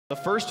The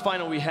first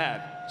final we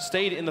had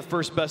stayed in the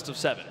first best of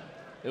 7.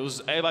 It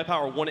was AI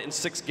Power won it in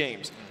 6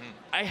 games.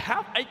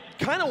 I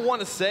kind of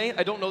want to say,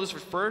 I don't know this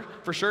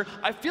for sure,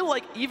 I feel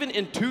like even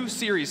in 2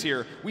 series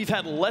here, we've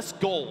had less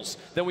goals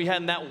than we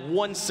had in that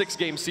 1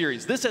 6-game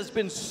series. This has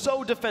been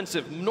so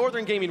defensive.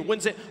 Northern Gaming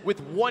wins it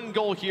with 1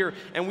 goal here,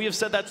 and we have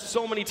said that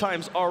so many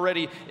times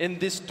already in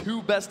this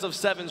 2 best of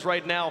 7s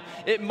right now.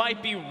 It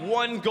might be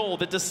 1 goal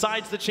that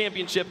decides the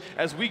championship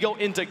as we go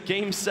into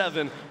Game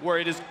 7, where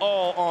it is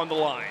all on the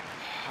line.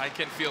 I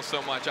can feel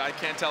so much. I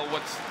can't tell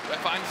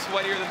if I'm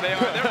sweatier than they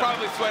are. They're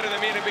probably sweatier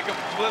than me, to be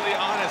completely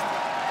honest.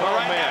 But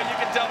right now, you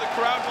can tell the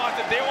crowd wants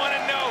it. They want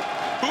to know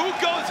who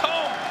goes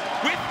home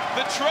with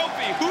the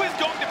trophy. Who is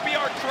going to be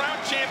our crown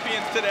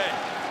champions today?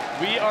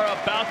 We are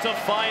about to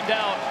find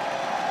out.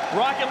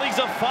 Rocket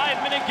League's a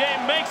 5-minute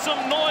game. Make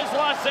some noise,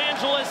 Los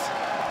Angeles.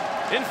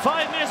 In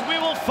 5 minutes, we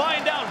will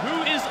find out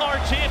who is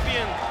our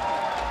champion.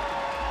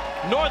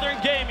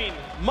 Northern Gaming,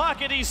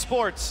 Rocket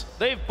Esports,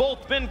 they've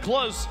both been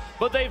close,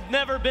 but they've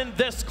never been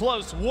this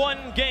close.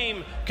 1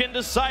 game can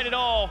decide it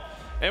all,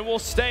 and we'll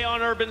stay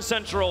on Urban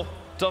Central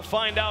to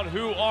find out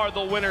who are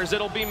the winners.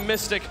 It'll be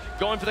Mystic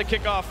going for the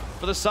kickoff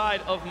for the side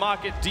of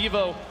Rocket.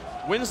 Devo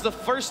wins the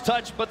first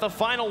touch, but the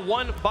final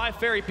one by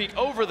Fairy Peak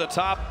over the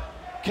top.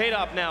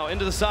 K-Dop now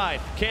into the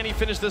side. Can he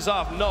finish this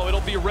off? No,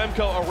 it'll be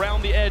Remco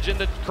around the edge, and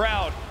the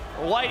crowd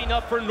lighting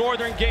up for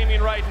Northern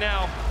Gaming right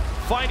now.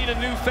 Finding a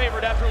new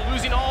favorite after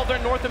losing all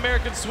their North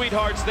American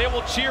sweethearts. They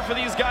will cheer for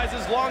these guys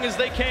as long as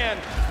they can.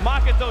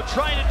 Rocket, though,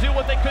 trying to do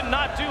what they could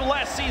not do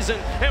last season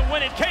and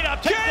win it.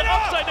 K-Dop takes the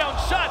upside-down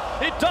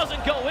shot. It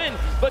doesn't go in,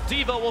 but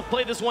Devo will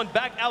play this one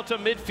back out to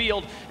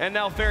midfield, and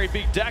now Fairy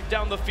Peak back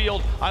down the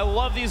field. I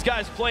love these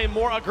guys playing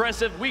more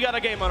aggressive. We got a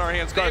game on our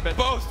hands, Carpet.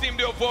 They both seem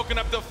to have woken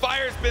up. The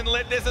fire's been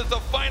lit. This is the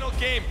final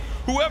game.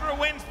 Whoever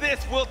wins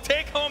this will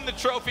take home the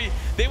trophy.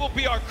 They will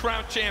be our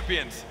crown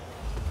champions.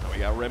 We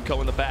got Remco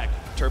in the back.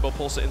 Turbo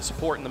Pulsa in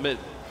support in the mid.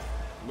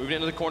 Moving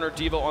into the corner,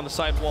 Devo on the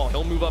side wall.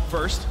 He'll move up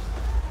first.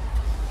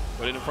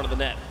 Put it in front of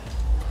the net.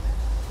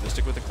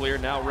 Mystic with the clear.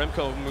 Now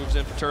Remco moves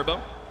in for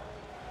Turbo.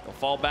 He'll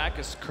fall back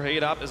as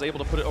K-Dop is able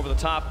to put it over the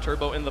top.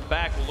 Turbo in the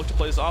back will look to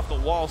play this off the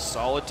wall.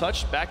 Solid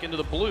touch back into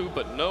the blue,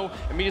 but no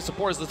immediate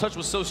support as the touch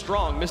was so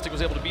strong. Mystic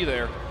was able to be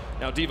there.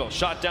 Now Devo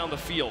shot down the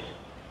field.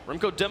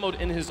 Remco demoed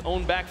in his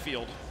own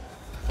backfield.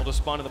 He'll just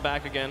spawn in the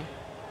back again.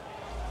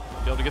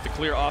 Be able to get the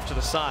clear off to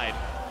the side.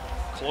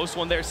 Close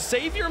one there.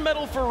 Savior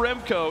medal for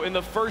Remco in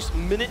the first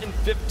minute and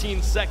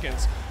 15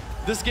 seconds.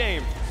 This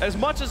game, as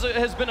much as it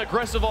has been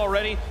aggressive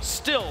already,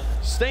 still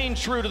staying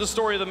true to the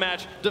story of the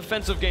match.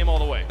 Defensive game all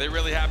the way. They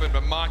really haven't,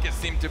 but Market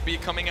seemed to be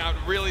coming out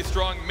really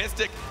strong.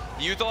 Mystic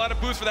used a lot of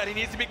boost for that. He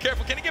needs to be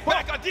careful. Can he get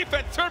back on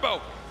defense? Turbo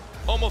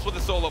almost with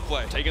a solo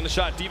play. Taking the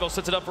shot. Devo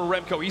sets it up for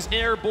Remco. He's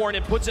airborne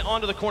and puts it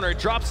onto the corner. It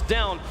drops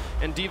down,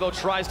 and Devo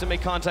tries to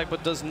make contact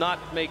but does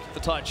not make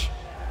the touch.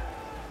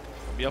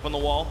 He'll be up on the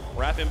wall,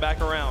 wrap him back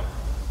around.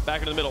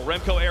 Back into the middle.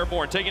 Remco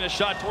airborne, taking a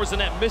shot towards the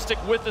net. Mystic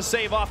with the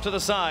save off to the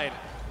side.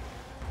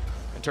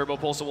 And Turbo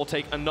Pulsa will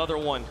take another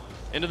one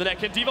into the net.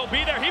 Can Devo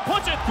be there? He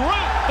puts it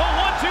through. The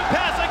 1-2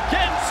 pass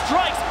again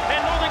strikes, and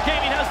Northern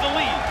Gaming has the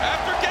lead.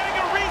 After getting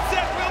a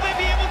reset, will they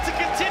be able to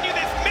continue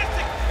this?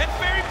 Mystic and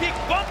Fairy Peak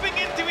bumping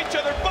into each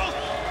other, both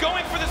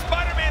going for the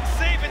Spider-Man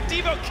save, and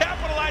Devo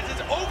capitalizes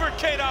over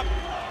K-Dop.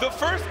 The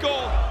first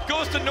goal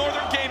goes to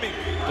Northern Gaming.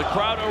 The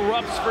crowd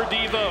erupts for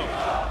Devo,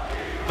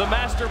 the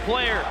master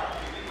player.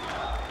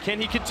 Can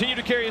he continue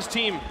to carry his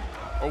team,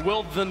 or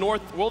will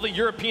the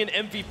European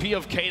MVP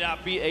of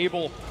K-Dop be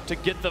able to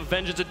get the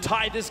vengeance to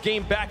tie this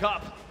game back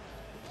up?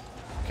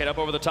 K-Dop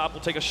over the top will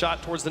take a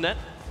shot towards the net.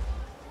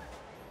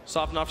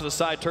 Soften off to the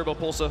side, Turbo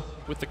Pulsa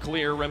with the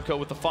clear, Remco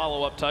with the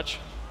follow-up touch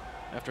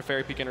after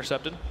Fairy Peak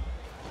intercepted.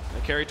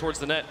 And carry towards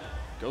the net,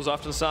 goes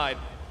off to the side.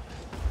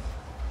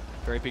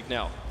 Fairy Peak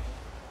now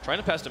trying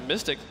to pass to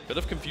Mystic, bit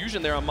of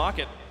confusion there on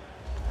Rocket.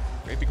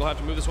 Fairy Peak will have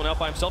to move this one out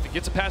by himself. He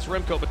gets it past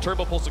Remco, but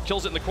Turbo Pulsa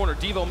kills it in the corner.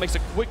 Devo makes a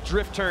quick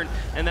drift turn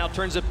and now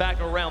turns it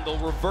back around. They'll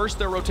reverse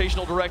their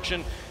rotational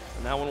direction,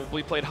 and that one will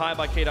be played high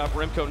by K-Dop.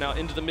 Remco now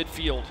into the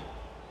midfield.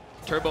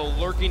 Turbo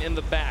lurking in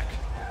the back.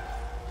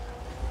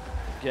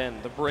 Again,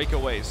 the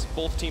breakaways.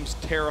 Both teams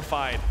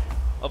terrified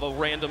of a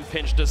random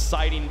pinch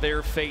deciding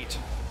their fate.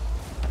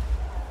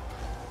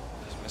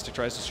 Mystic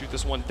tries to shoot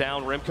this one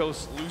down.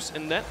 Remco's loose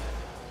in net.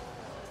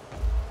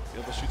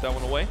 Be able to shoot that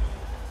one away.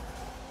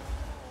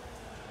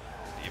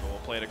 Devo will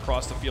play it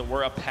across the field.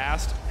 We're up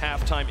past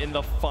halftime in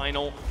the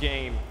final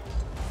game.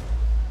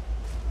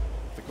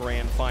 The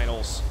grand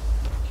finals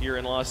here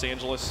in Los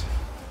Angeles.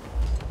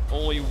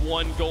 Only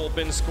 1 goal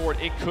been scored.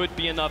 It could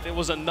be enough. It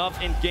was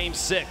enough in Game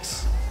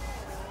 6.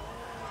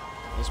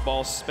 This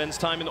ball spends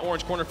time in the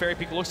orange corner. Fairy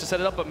Peak looks to set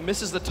it up, but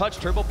misses the touch.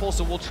 Turbo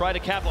Pulsa will try to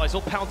capitalize.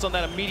 He'll pounce on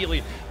that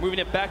immediately, moving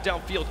it back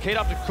downfield.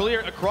 K-Dop to clear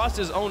across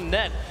his own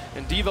net,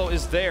 and Devo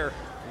is there,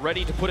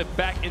 ready to put it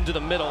back into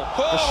the middle.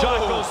 The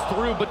shot goes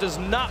through, but does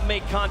not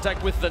make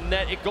contact with the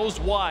net. It goes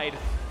wide.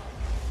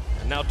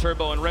 And Now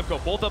Turbo and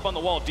Remco both up on the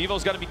wall.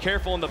 Devo's got to be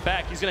careful in the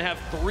back. He's going to have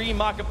 3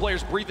 Maka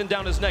players breathing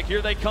down his neck.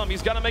 Here they come.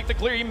 He's got to make the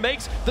clear. He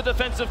makes the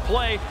defensive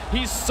play.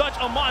 He's such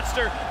a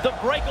monster. The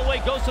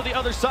breakaway goes to the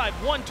other side.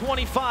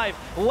 1:25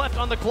 left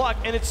on the clock,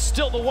 and it's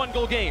still the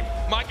 1-goal game.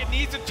 Maka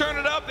needs to turn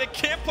it up. They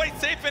can't play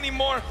safe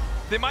anymore.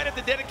 They might have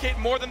to dedicate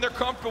more than they're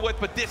comfortable with,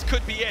 but this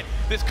could be it.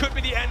 This could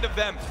be the end of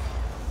them.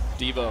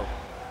 Devo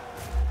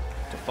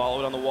to follow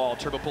it on the wall.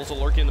 Turbo pulls a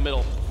lurk in the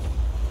middle.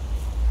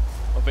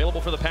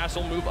 Available for the pass,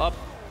 he'll move up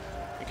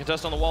and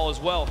contest on the wall as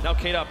well. Now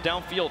K-Dop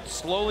downfield,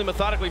 slowly,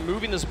 methodically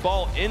moving this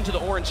ball into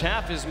the orange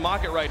half is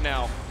Mocket right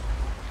now.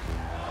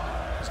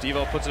 As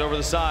Devo puts it over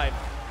the side.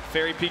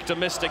 Fairy Peak to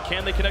Mystic.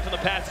 Can they connect on the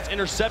pass? It's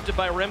intercepted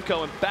by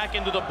Remco and back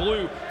into the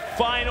blue.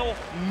 Final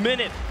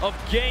minute of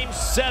Game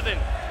 7.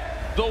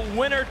 The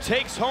winner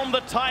takes home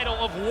the title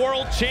of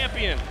World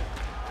Champion.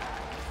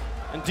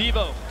 And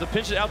Devo to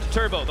pinch it out to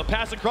Turbo. The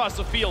pass across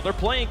the field. They're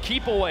playing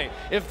keep away.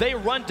 If they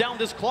run down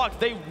this clock,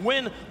 they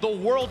win the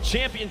World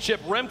Championship.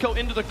 Remco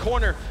into the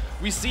corner.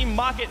 We see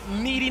Mocket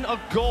needing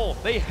a goal.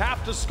 They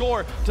have to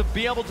score to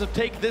be able to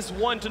take this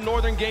one to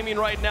Northern Gaming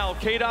right now.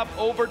 K-Dop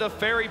over to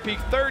Fairy Peak.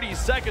 30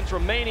 seconds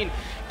remaining.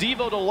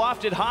 Devo to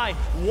loft it high.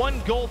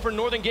 1 goal for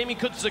Northern Gaming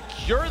could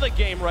secure the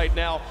game right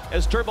now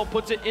as Turbo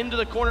puts it into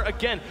the corner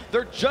again.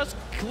 They're just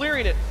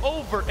clearing it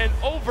over and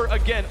over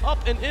again,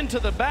 up and into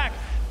the back.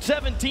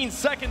 17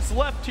 seconds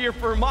left here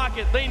for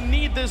Mocket. They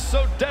need this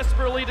so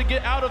desperately to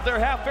get out of their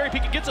half. Fairy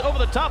Peak gets it over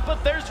the top,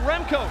 but there's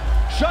Remco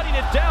shutting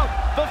it down.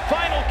 The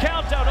final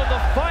countdown of the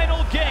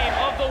final game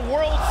of the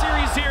World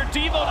Series here.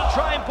 Devo to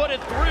try and put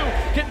it through,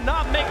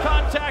 cannot make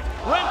contact.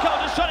 Remco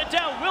to shut it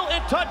down. Will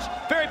it touch?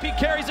 Fairy Peak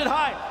carries it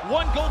high.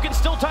 1 goal can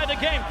still tie the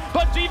game,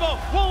 but Devo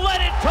will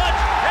let it touch,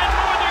 and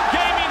Northern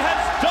Gaming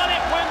has done it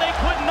when they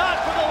could not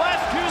for the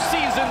last 2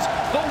 seasons.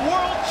 The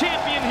world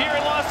champion here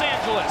in Los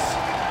Angeles.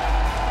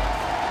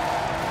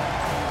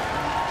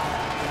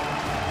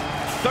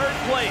 3rd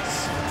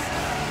place,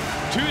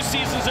 2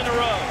 seasons in a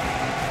row.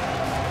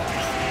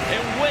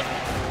 And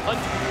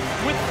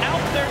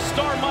without their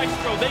star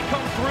maestro, they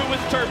come through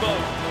with Turbo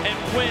and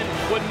win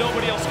what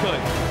nobody else could.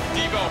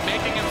 Devo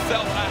making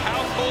himself a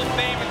household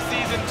name in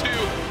Season 2.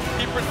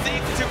 He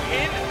proceeds to,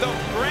 in the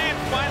grand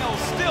final,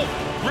 still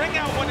bring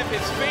out one of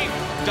his famed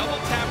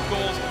double-tap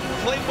goals,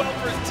 play well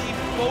for his team.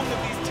 Both of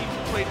these teams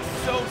played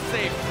so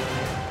safe.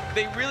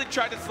 They really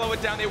tried to slow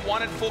it down. They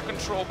wanted full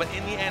control, but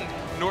in the end,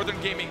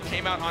 Northern Gaming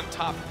came out on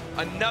top.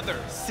 Another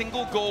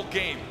single-goal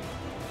game.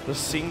 The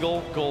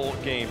single-goal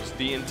games,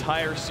 the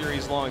entire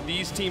series long.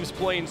 These teams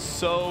playing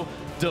so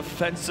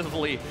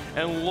defensively,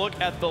 and look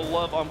at the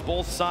love on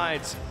both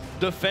sides.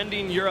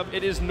 Defending Europe,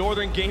 it is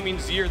Northern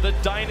Gaming's year, the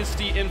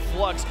dynasty in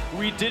flux.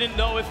 We didn't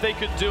know if they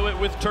could do it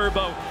with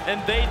Turbo, and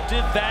they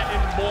did that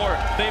and more.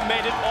 They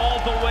made it all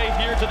the way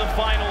here to the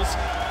finals.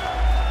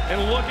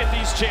 And look at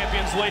these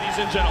champions, ladies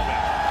and gentlemen.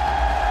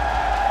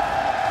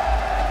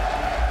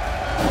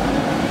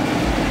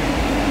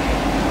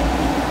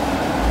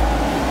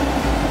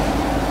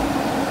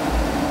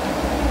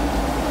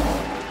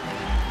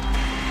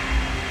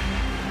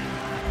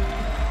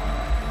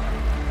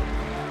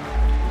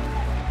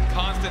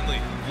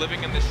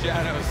 Living in the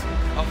shadows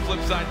of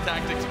Flipside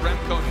Tactics,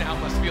 Remco now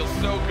must feel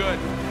so good.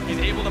 He's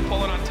able to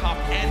pull it on top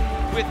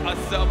and with a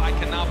sub. I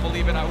cannot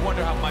believe it. I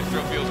wonder how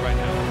Maestro feels right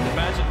now.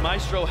 Imagine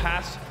Maestro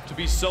has to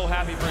be so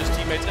happy for his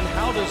teammates. And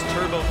how does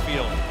Turbo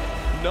feel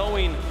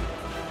knowing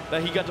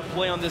that he got to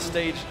play on this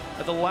stage?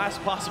 At the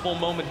last possible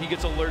moment, he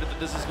gets alerted that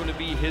this is going to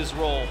be his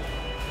role.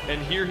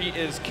 And here he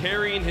is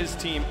carrying his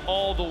team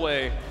all the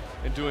way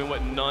and doing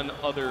what none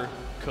other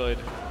could.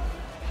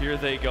 Here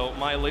they go,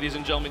 my ladies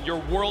and gentlemen, your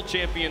world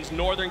champions,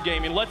 Northern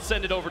Gaming. Let's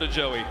send it over to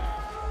Joey.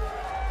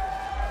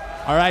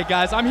 All right,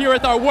 guys, I'm here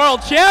with our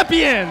world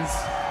champions.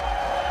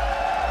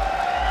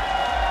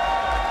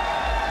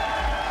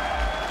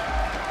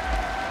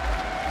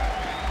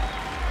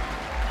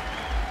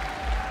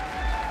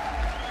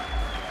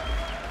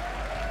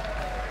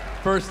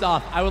 First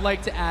off, I would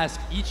like to ask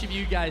each of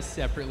you guys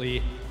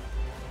separately,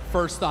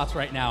 first thoughts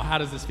right now. How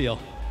does this feel?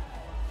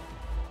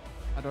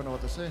 I don't know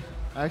what to say.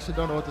 I actually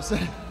don't know what to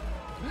say.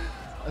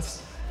 It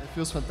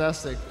feels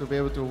fantastic to be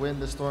able to win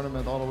this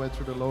tournament all the way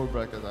through the lower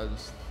bracket.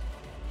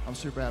 I'm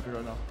super happy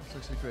right now. It's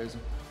actually crazy.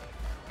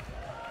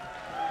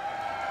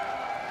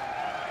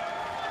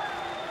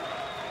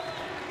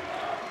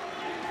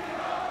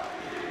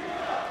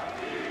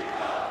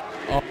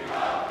 Oh.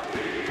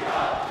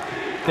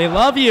 They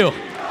love you.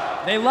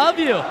 They love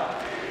you.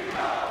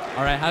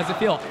 All right, how does it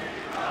feel?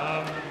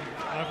 I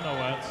have no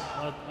words.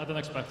 I didn't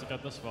expect to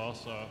get this far,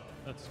 so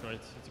it's great.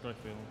 It's a great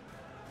feeling.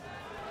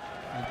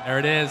 There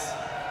it is.